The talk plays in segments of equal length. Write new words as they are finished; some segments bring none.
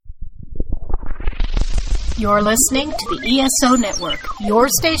You're listening to the ESO Network, your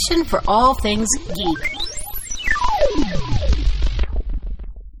station for all things geek.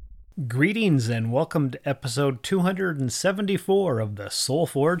 Greetings and welcome to episode 274 of the Soul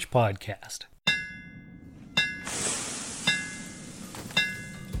Forge podcast.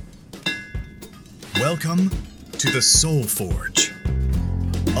 Welcome to the Soul Forge,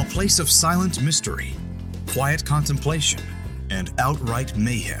 a place of silent mystery, quiet contemplation, and outright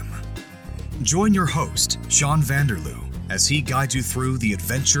mayhem. Join your host, Sean Vanderloo, as he guides you through the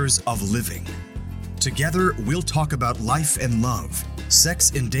adventures of living. Together, we'll talk about life and love,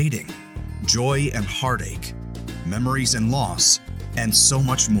 sex and dating, joy and heartache, memories and loss, and so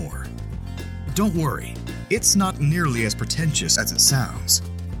much more. Don't worry, it's not nearly as pretentious as it sounds.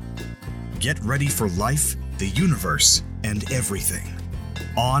 Get ready for life, the universe, and everything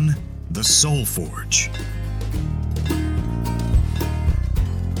on the Soul Forge.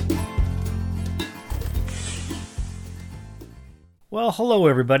 Well, hello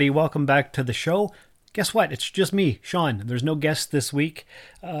everybody. Welcome back to the show. Guess what? It's just me, Sean. There's no guest this week.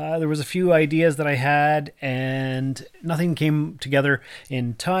 There was a few ideas that I had and nothing came together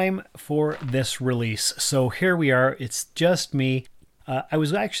in time for this release. So here we are. It's just me. I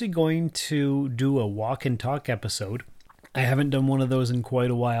was actually going to do a walk and talk episode. I haven't done one of those in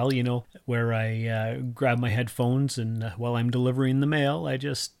quite a while, where I grab my headphones and while I'm delivering the mail, I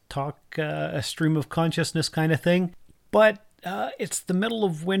just talk a stream of consciousness kind of thing. But it's the middle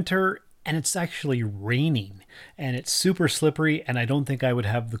of winter and it's actually raining and it's super slippery and I don't think I would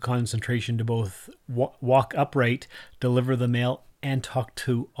have the concentration to both walk upright, deliver the mail, and talk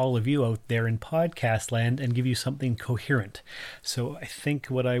to all of you out there in podcast land and give you something coherent. So I think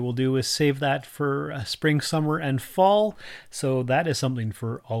what I will do is save that for spring, summer, and fall. So that is something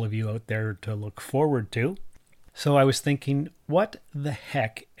for all of you out there to look forward to. So I was thinking, what the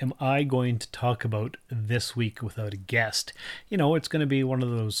heck am I going to talk about this week without a guest? It's going to be one of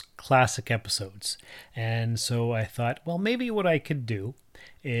those classic episodes. And so I thought, well, maybe what I could do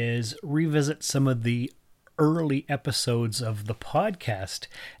is revisit some of the early episodes of the podcast.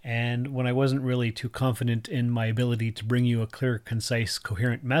 And when I wasn't really too confident in my ability to bring you a clear, concise,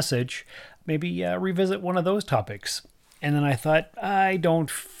 coherent message, maybe revisit one of those topics. And then I thought, I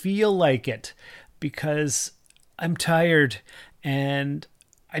don't feel like it because I'm tired and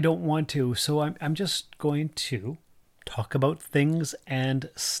I don't want to. So I'm just going to talk about things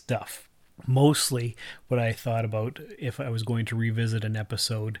and stuff. Mostly what I thought about if I was going to revisit an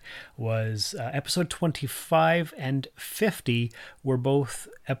episode was episode 25 and 50 were both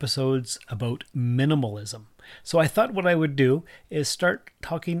episodes about minimalism. So I thought what I would do is start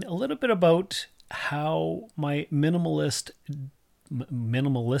talking a little bit about how my minimalism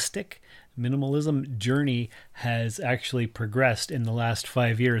journey has actually progressed in the last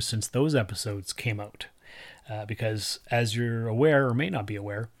 5 years since those episodes came out. Because as you're aware or may not be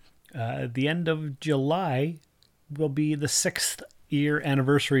aware, the end of July will be the 6th year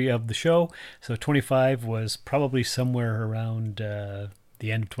anniversary of the show. So 25 was probably somewhere around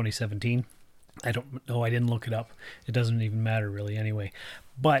the end of 2017. I don't know. I didn't look it up. It doesn't even matter really anyway.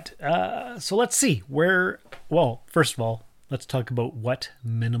 But so let's see first of all, let's talk about what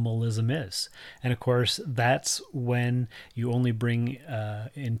minimalism is. And of course, that's when you only bring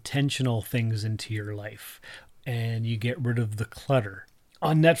intentional things into your life and you get rid of the clutter.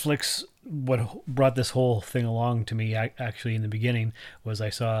 On Netflix, what brought this whole thing along to me actually in the beginning was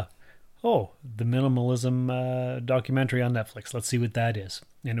I saw, the minimalism documentary on Netflix. Let's see what that is.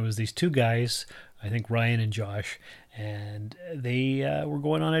 And it was these two guys, I think Ryan and Josh, and they were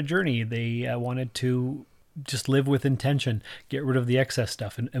going on a journey. They wanted to just live with intention, get rid of the excess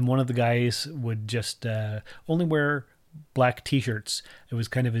stuff. And one of the guys would just only wear black t-shirts. It was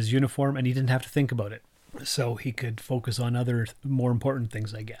kind of his uniform and he didn't have to think about it. So he could focus on other more important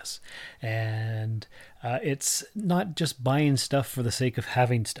things, I guess. And it's not just buying stuff for the sake of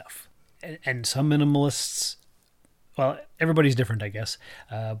having stuff. And some minimalists, well, everybody's different, I guess.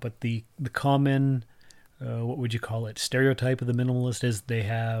 But the common, what would you call it, stereotype of the minimalist is they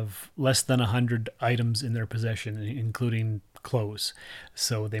have less than 100 items in their possession, including clothes.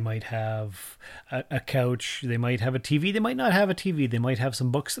 So they might have a couch, they might have a TV, they might not have a TV, they might have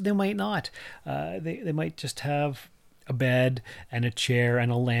some books, they might not. They might just have a bed and a chair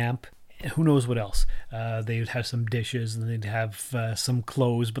and a lamp. Who knows what else? They would have some dishes and they'd have some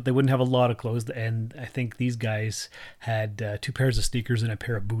clothes, but they wouldn't have a lot of clothes. And I think these guys had 2 pairs of sneakers and a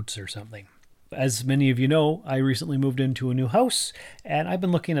pair of boots or something. As many of you know, I recently moved into a new house and I've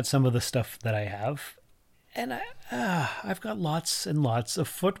been looking at some of the stuff that I have. And I've got lots and lots of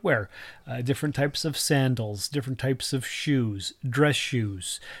footwear, different types of sandals, different types of shoes, dress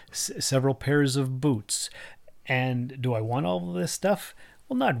shoes, several pairs of boots. And do I want all of this stuff?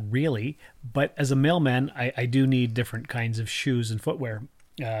 Well, not really, but as a mailman, I do need different kinds of shoes and footwear.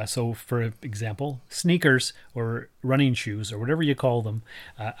 So, for example, sneakers or running shoes or whatever you call them,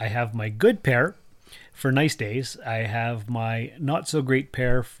 I have my good pair for nice days. I have my not so great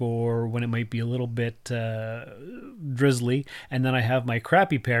pair for when it might be a little bit drizzly. And then I have my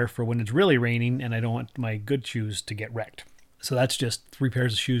crappy pair for when it's really raining and I don't want my good shoes to get wrecked. So that's just 3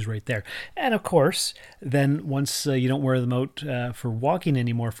 pairs of shoes right there. And of course, then once you don't wear them out for walking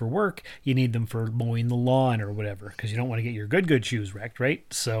anymore for work, you need them for mowing the lawn or whatever, because you don't want to get your good shoes wrecked, right?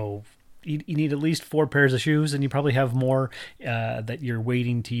 So you need at least 4 pairs of shoes, and you probably have more that you're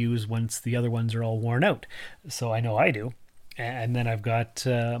waiting to use once the other ones are all worn out. So I know I do. And then I've got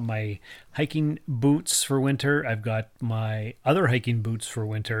my hiking boots for winter. I've got my other hiking boots for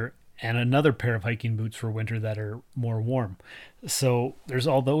winter, and another pair of hiking boots for winter that are more warm. So there's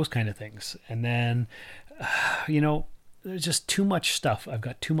all those kind of things. And then, there's just too much stuff. I've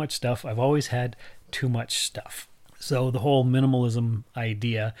got too much stuff. I've always had too much stuff. So the whole minimalism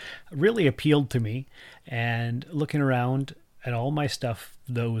idea really appealed to me. And looking around at all my stuff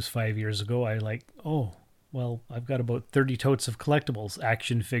those 5 years ago, I I've got about 30 totes of collectibles,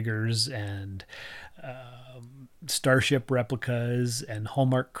 action figures and Starship replicas and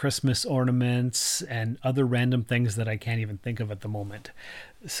Hallmark Christmas ornaments and other random things that I can't even think of at the moment.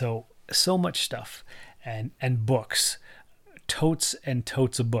 So much stuff and books, totes and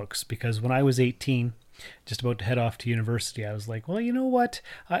totes of books, because when I was 18, just about to head off to university, I was like, well, you know what?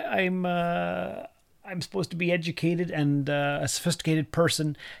 I'm supposed to be educated, and a sophisticated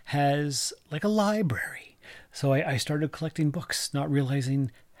person has like a library. So I started collecting books, not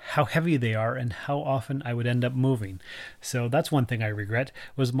realizing how heavy they are and how often I would end up moving. So that's one thing I regret,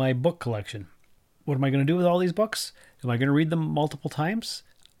 was my book collection. What am I going to do with all these books? Am I going to read them multiple times?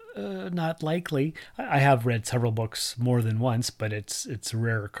 Not likely. I have read several books more than once, but it's a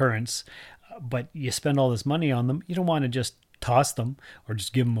rare occurrence. But you spend all this money on them, you don't want to just toss them or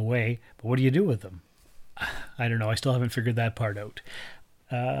just give them away. But what do you do with them? I don't know. I still haven't figured that part out.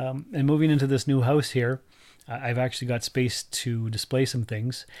 And moving into this new house here, I've actually got space to display some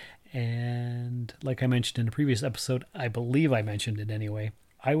things. And like I mentioned in a previous episode, I believe I mentioned it anyway,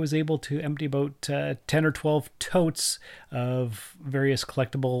 I was able to empty about 10 or 12 totes of various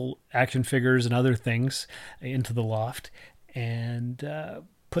collectible action figures and other things into the loft, and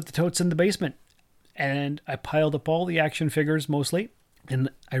put the totes in the basement. And I piled up all the action figures mostly, and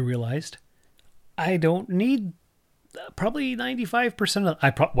I realized I don't need probably 95% of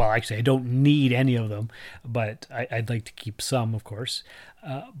I don't need any of them, but I'd like to keep some, of course.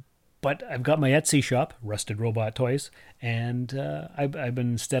 But I've got my Etsy shop, Rusted Robot Toys, and I've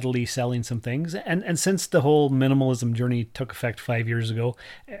been steadily selling some things. And since the whole minimalism journey took effect 5 years ago,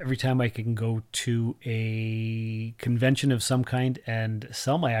 every time I can go to a convention of some kind and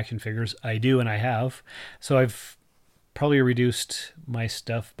sell my action figures, I do, and I have. So I've probably reduced my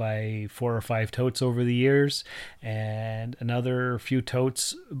stuff by 4 or 5 totes over the years, and another few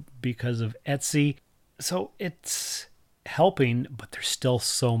totes because of Etsy. So it's helping, but there's still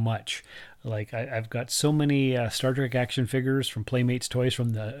so much. Like I've got so many Star Trek action figures from Playmates Toys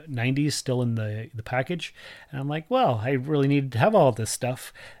from the 90s still in the package, and I'm like, well, I really need to have all this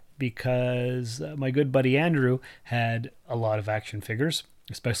stuff, because my good buddy Andrew had a lot of action figures,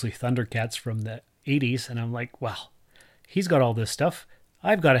 especially Thundercats from the 80s, and I'm like, well, he's got all this stuff.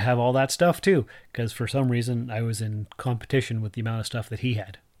 I've got to have all that stuff too, because for some reason I was in competition with the amount of stuff that he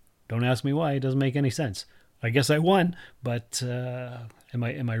had. Don't ask me why. It doesn't make any sense. I guess I won, but am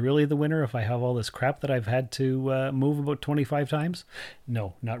I really the winner if I have all this crap that I've had to move about 25 times?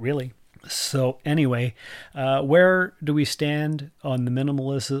 No, not really. So anyway, where do we stand on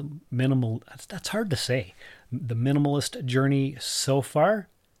the that's hard to say. The minimalist journey so far?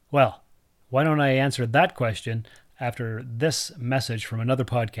 Well, why don't I answer that question after this message from another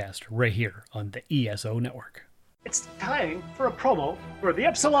podcast right here on the ESO Network. It's time for a promo for the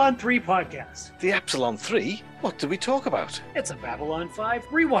Epsilon 3 podcast. The Epsilon 3? What do we talk about? It's a Babylon 5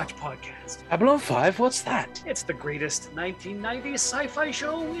 rewatch podcast. Babylon 5? What's that? It's the greatest 1990s sci-fi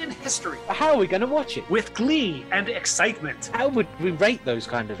show in history. How are we going to watch it? With glee and excitement. How would we rate those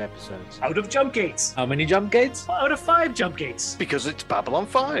kind of episodes? Out of jump gates. How many jump gates? Out of 5 jump gates. Because it's Babylon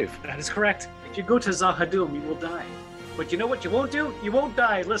 5. That is correct. If you go to Zahadum, you will die. But you know what you won't do? You won't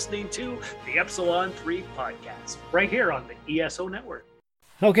die listening to the Epsilon 3 podcast, right here on the ESO Network.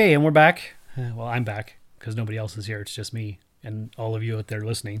 Okay, and we're back. Well, I'm back, because nobody else is here. It's just me and all of you out there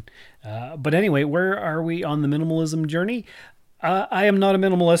listening. But anyway, where are we on the minimalism journey? I am not a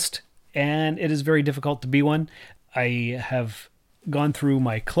minimalist, and it is very difficult to be one. I have gone through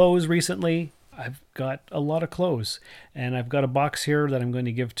my clothes recently. I've got a lot of clothes, and I've got a box here that I'm going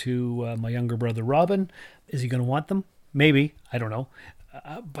to give to my younger brother, Robin. Is he going to want them? Maybe. I don't know.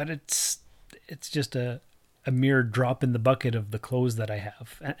 But it's just a mere drop in the bucket of the clothes that I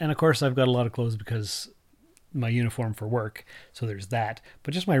have. And of course, I've got a lot of clothes because my uniform for work, so there's that.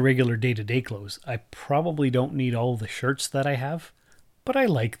 But just my regular day-to-day clothes. I probably don't need all the shirts that I have, but I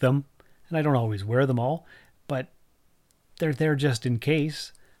like them, and I don't always wear them all, but they're there just in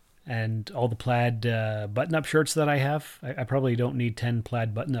case. And all the plaid button-up shirts that I have, I probably don't need 10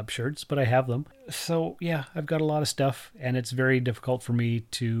 plaid button-up shirts, but I have them. So yeah, I've got a lot of stuff, and it's very difficult for me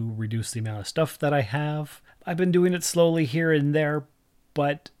to reduce the amount of stuff that I have. I've been doing it slowly here and there,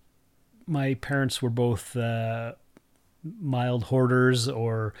 but my parents were both mild hoarders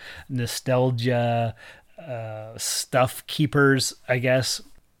or nostalgia stuff keepers, I guess.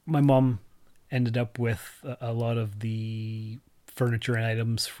 My mom ended up with a lot of the furniture and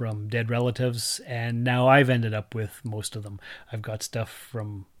items from dead relatives, and now I've ended up with most of them. I've got stuff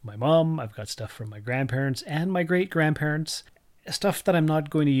from my mom, I've got stuff from my grandparents and my great-grandparents, stuff that I'm not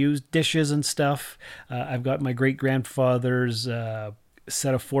going to use, dishes and stuff. I've got my great-grandfather's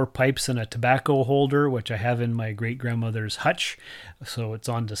set of 4 pipes and a tobacco holder, which I have in my great-grandmother's hutch, so it's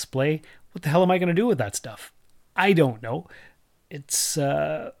on display. What the hell am I going to do with that stuff? I don't know. It's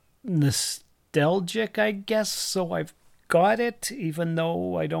nostalgic, I guess, so I've got it, even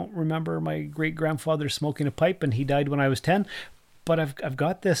though I don't remember my great-grandfather smoking a pipe and he died when I was 10. But I've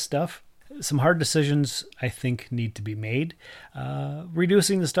got this stuff. Some hard decisions, I think, need to be made.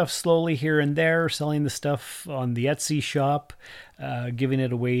 Reducing the stuff slowly here and there, selling the stuff on the Etsy shop, giving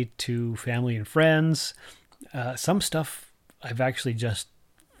it away to family and friends. Some stuff I've actually just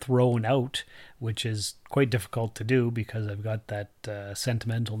thrown out, which is quite difficult to do because I've got that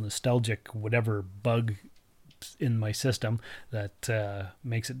sentimental, nostalgic, whatever bug in my system that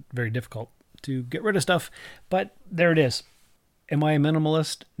makes it very difficult to get rid of stuff. But there it is. Am I a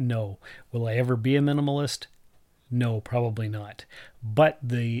minimalist? No. Will I ever be a minimalist? No, probably not. But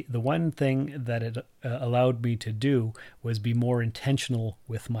the one thing that it allowed me to do was be more intentional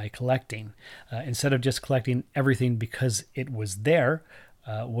with my collecting. Instead of just collecting everything because it was there,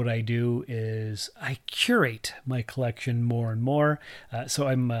 what I do is I curate my collection more and more. So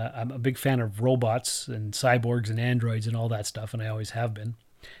I'm a big fan of robots and cyborgs and androids and all that stuff, and I always have been.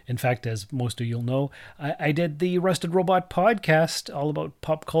 In fact, as most of you'll know, I did the Rusted Robot podcast all about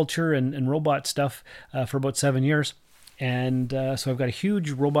pop culture and robot stuff for about 7 years. And so I've got a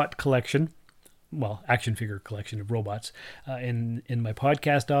huge robot collection, well, action figure collection of robots in my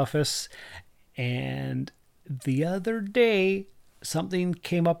podcast office. And the other day, something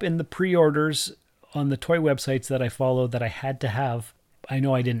came up in the pre-orders on the toy websites that I follow that I had to have. I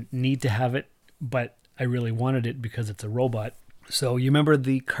know I didn't need to have it, but I really wanted it because it's a robot. So you remember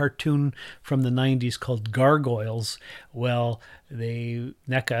the cartoon from the 90s called Gargoyles? Well,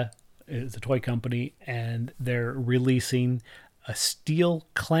 NECA is a toy company, and they're releasing a Steel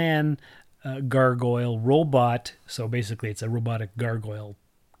Clan gargoyle robot. So basically it's a robotic gargoyle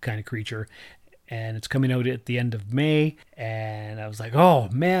kind of creature. And it's coming out at the end of May. And I was like, oh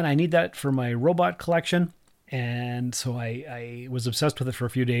man, I need that for my robot collection. And so I was obsessed with it for a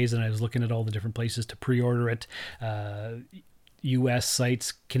few days, and I was looking at all the different places to pre-order it. US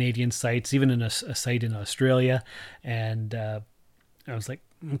sites, Canadian sites, even in a site in Australia. And I was like,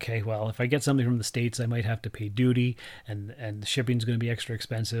 okay, well, if I get something from the States, I might have to pay duty, and the shipping's going to be extra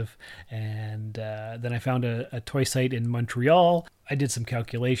expensive. And then I found a toy site in Montreal. I did some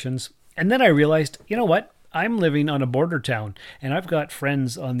calculations, and then I realized, you know what? I'm living on a border town, and I've got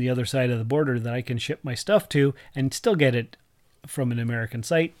friends on the other side of the border that I can ship my stuff to and still get it from an American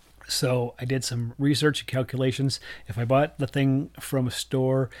site. So I did some research and calculations. If I bought the thing from a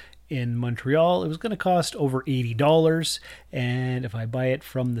store in Montreal, it was going to cost over $80. And if I buy it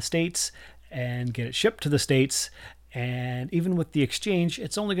from the States and get it shipped to the States, and even with the exchange,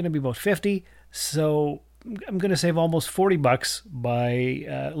 it's only going to be about $50. So I'm going to save almost $40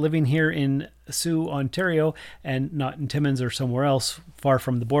 by living here in Sioux, Ontario, and not in Timmins or somewhere else far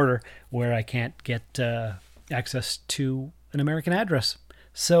from the border where I can't get access to an American address.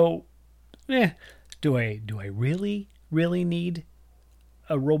 So, do I really need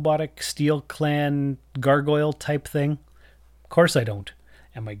a robotic Steel Clan gargoyle type thing? Of course I don't.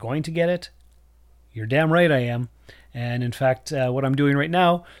 Am I going to get it? You're damn right I am. And in fact, what I'm doing right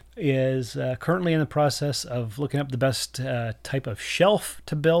now is currently in the process of looking up the best type of shelf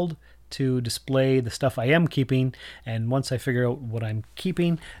to build to display the stuff I am keeping. And once I figure out what I'm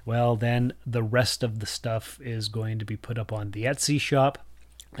keeping, well, then the rest of the stuff is going to be put up on the Etsy shop.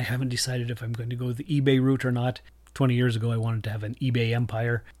 I haven't decided if I'm going to go the eBay route or not. 20 years ago, I wanted to have an eBay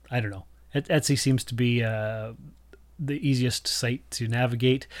empire. I don't know. Etsy seems to be the easiest site to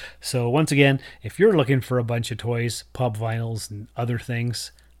navigate. So once again, if you're looking for a bunch of toys, pop vinyls and other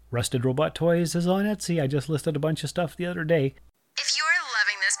things, Rusted Robot Toys is on Etsy. I just listed a bunch of stuff the other day. If you're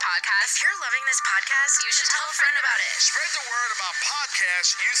loving this podcast, you should tell a friend about it. Spread the word about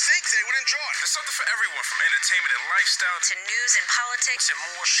podcasts you think they would enjoy. There's something for everyone, from entertainment and lifestyle To news and politics and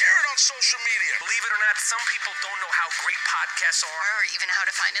more. Share it on social media. Believe it or not, some people don't know how great podcasts are. or even how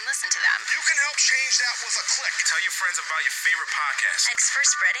to find and listen to them. You can help change that with a click. Tell your friends about your favorite podcast. Thanks for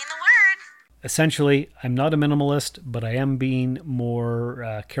spreading the word. Essentially, I'm not a minimalist, but I am being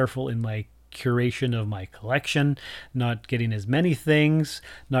more careful in my curation of my collection, not getting as many things,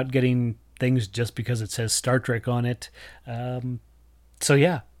 not getting things just because it says Star Trek on it. So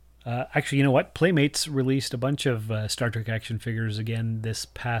yeah, actually, you know what? Playmates released a bunch of Star Trek action figures again this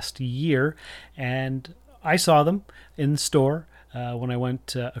past year, and I saw them in store when I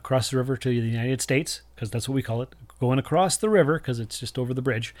went across the river to the United States, because that's what we call it, going across the river, because it's just over the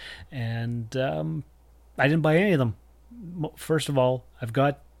bridge. And I didn't buy any of them. First of all, I've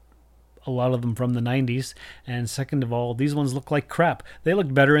got a lot of them from the 90s, and second of all, these ones look like crap. They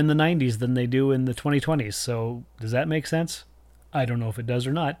looked better in the 90s than they do in the 2020s. So does that make sense? I don't know if it does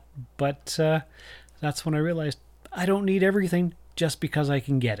or not, but that's when I realized I don't need everything just because I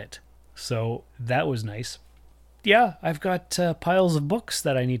can get it. So that was nice. Yeah, I've got piles of books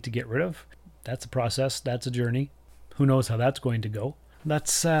that I need to get rid of. That's a process. That's a journey. Who knows how that's going to go?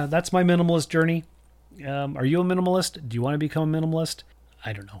 That's my minimalist journey. Are you a minimalist? Do you want to become a minimalist?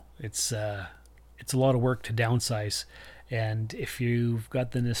 I don't know. It's a lot of work to downsize. And if you've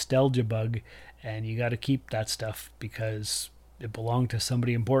got the nostalgia bug and you got to keep that stuff because it belonged to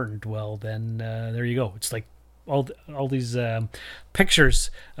somebody important, well, then there you go. It's like all these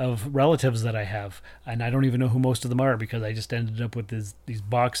pictures of relatives that I have, and I don't even know who most of them are because I just ended up with these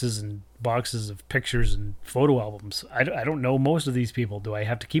boxes and boxes of pictures and photo albums. I don't know most of these people. Do I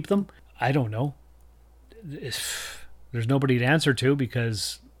have to keep them? I don't know. There's nobody to answer to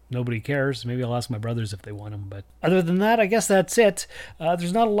because nobody cares. Maybe I'll ask my brothers if they want them. But other than that, I guess that's it.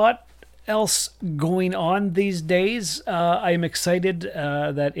 There's not a lot else going on these days. I'm excited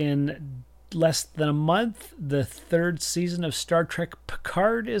that in less than a month, the third season of Star Trek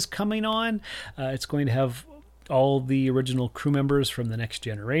Picard is coming on. It's going to have all the original crew members from The Next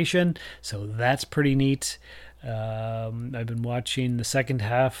Generation, so that's pretty neat. I've been watching the second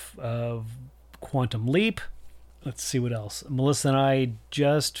half of Quantum Leap. Let's see what else. Melissa and I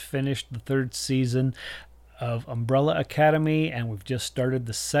just finished the third season of Umbrella Academy, and we've just started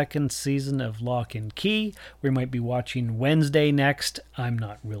the second season of Lock and Key. We might be watching Wednesday next. I'm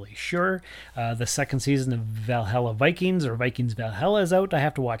not really sure. The second season of Valhalla Vikings, or Vikings Valhalla, is out. I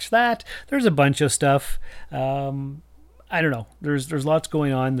have to watch that. There's a bunch of stuff. I don't know. There's lots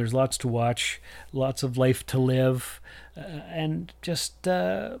going on. There's lots to watch. Lots of life to live. And just...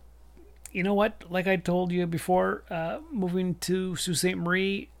 you know what? Like I told you before, moving to Sault Ste.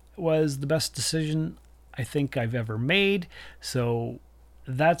 Marie was the best decision I think I've ever made. So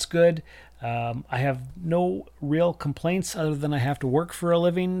that's good. I have no real complaints other than I have to work for a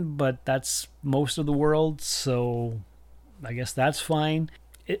living, but that's most of the world. So I guess that's fine.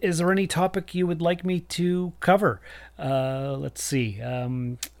 Is there any topic you would like me to cover? Let's see.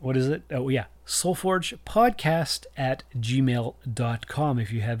 What is it? Oh, yeah. soulforgepodcast@gmail.com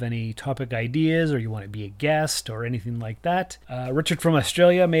if you have any topic ideas or you want to be a guest or anything like that. Richard from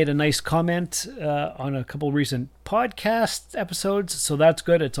Australia made a nice comment on a couple recent podcast episodes, so that's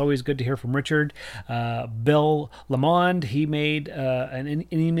good. It's always good to hear from Richard. Bill Lamond, he made an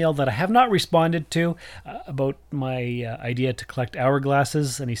email that I have not responded to about my idea to collect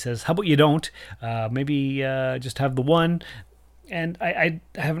hourglasses, and he says, how about you don't? Maybe just have the one. And I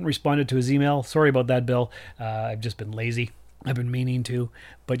haven't responded to his email. Sorry about that, Bill. I've just been lazy. I've been meaning to.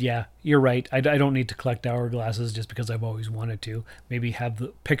 But yeah, you're right. I don't need to collect hourglasses just because I've always wanted to. Maybe have the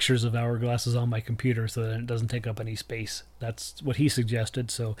pictures of hourglasses on my computer so that it doesn't take up any space. That's what he suggested,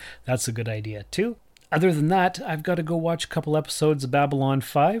 so that's a good idea too. Other than that, I've got to go watch a couple episodes of Babylon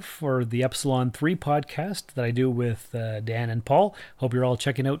 5 for the Epsilon 3 podcast that I do with Dan and Paul. Hope you're all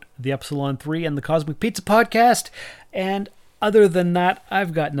checking out the Epsilon 3 and the Cosmic Pizza podcast. And other than that,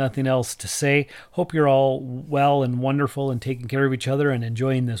 I've got nothing else to say. Hope you're all well and wonderful and taking care of each other and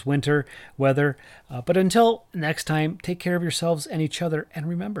enjoying this winter weather. But until next time, take care of yourselves and each other. And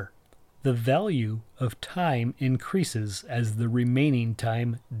remember, the value of time increases as the remaining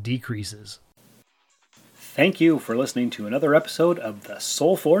time decreases. Thank you for listening to another episode of the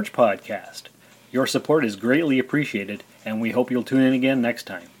Soul Forge Podcast. Your support is greatly appreciated, and we hope you'll tune in again next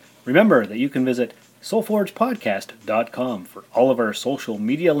time. Remember that you can visit soulforgepodcast.com for all of our social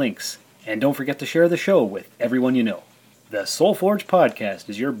media links, and don't forget to share the show with everyone you know. The Soul Forge Podcast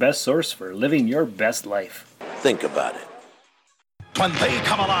is your best source for living your best life. Think about it. When they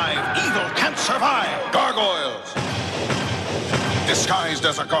come alive, evil can't survive. Gargoyles. Disguised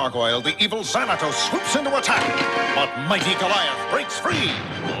as a gargoyle, the evil Xanatos swoops into attack. But mighty Goliath breaks free.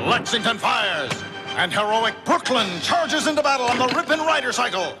 Lexington fires. And heroic Brooklyn charges into battle on the Ripon Rider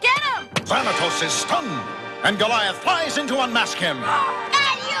Cycle. Get him! Xanatos is stunned. And Goliath flies in to unmask him.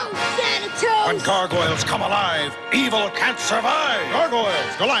 Adios, Xanatos! When gargoyles come alive, evil can't survive.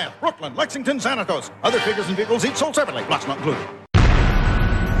 Gargoyles, Goliath, Brooklyn, Lexington, Xanatos. Other figures and vehicles each sold separately. Lots not included.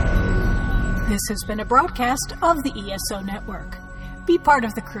 This has been a broadcast of the ESO Network. Be part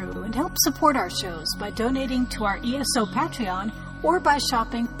of the crew and help support our shows by donating to our ESO Patreon or by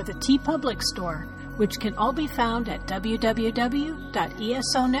shopping at the TeePublic store, which can all be found at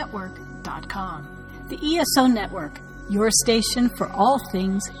www.esonetwork.com. The ESO Network, your station for all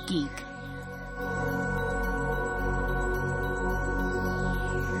things geek.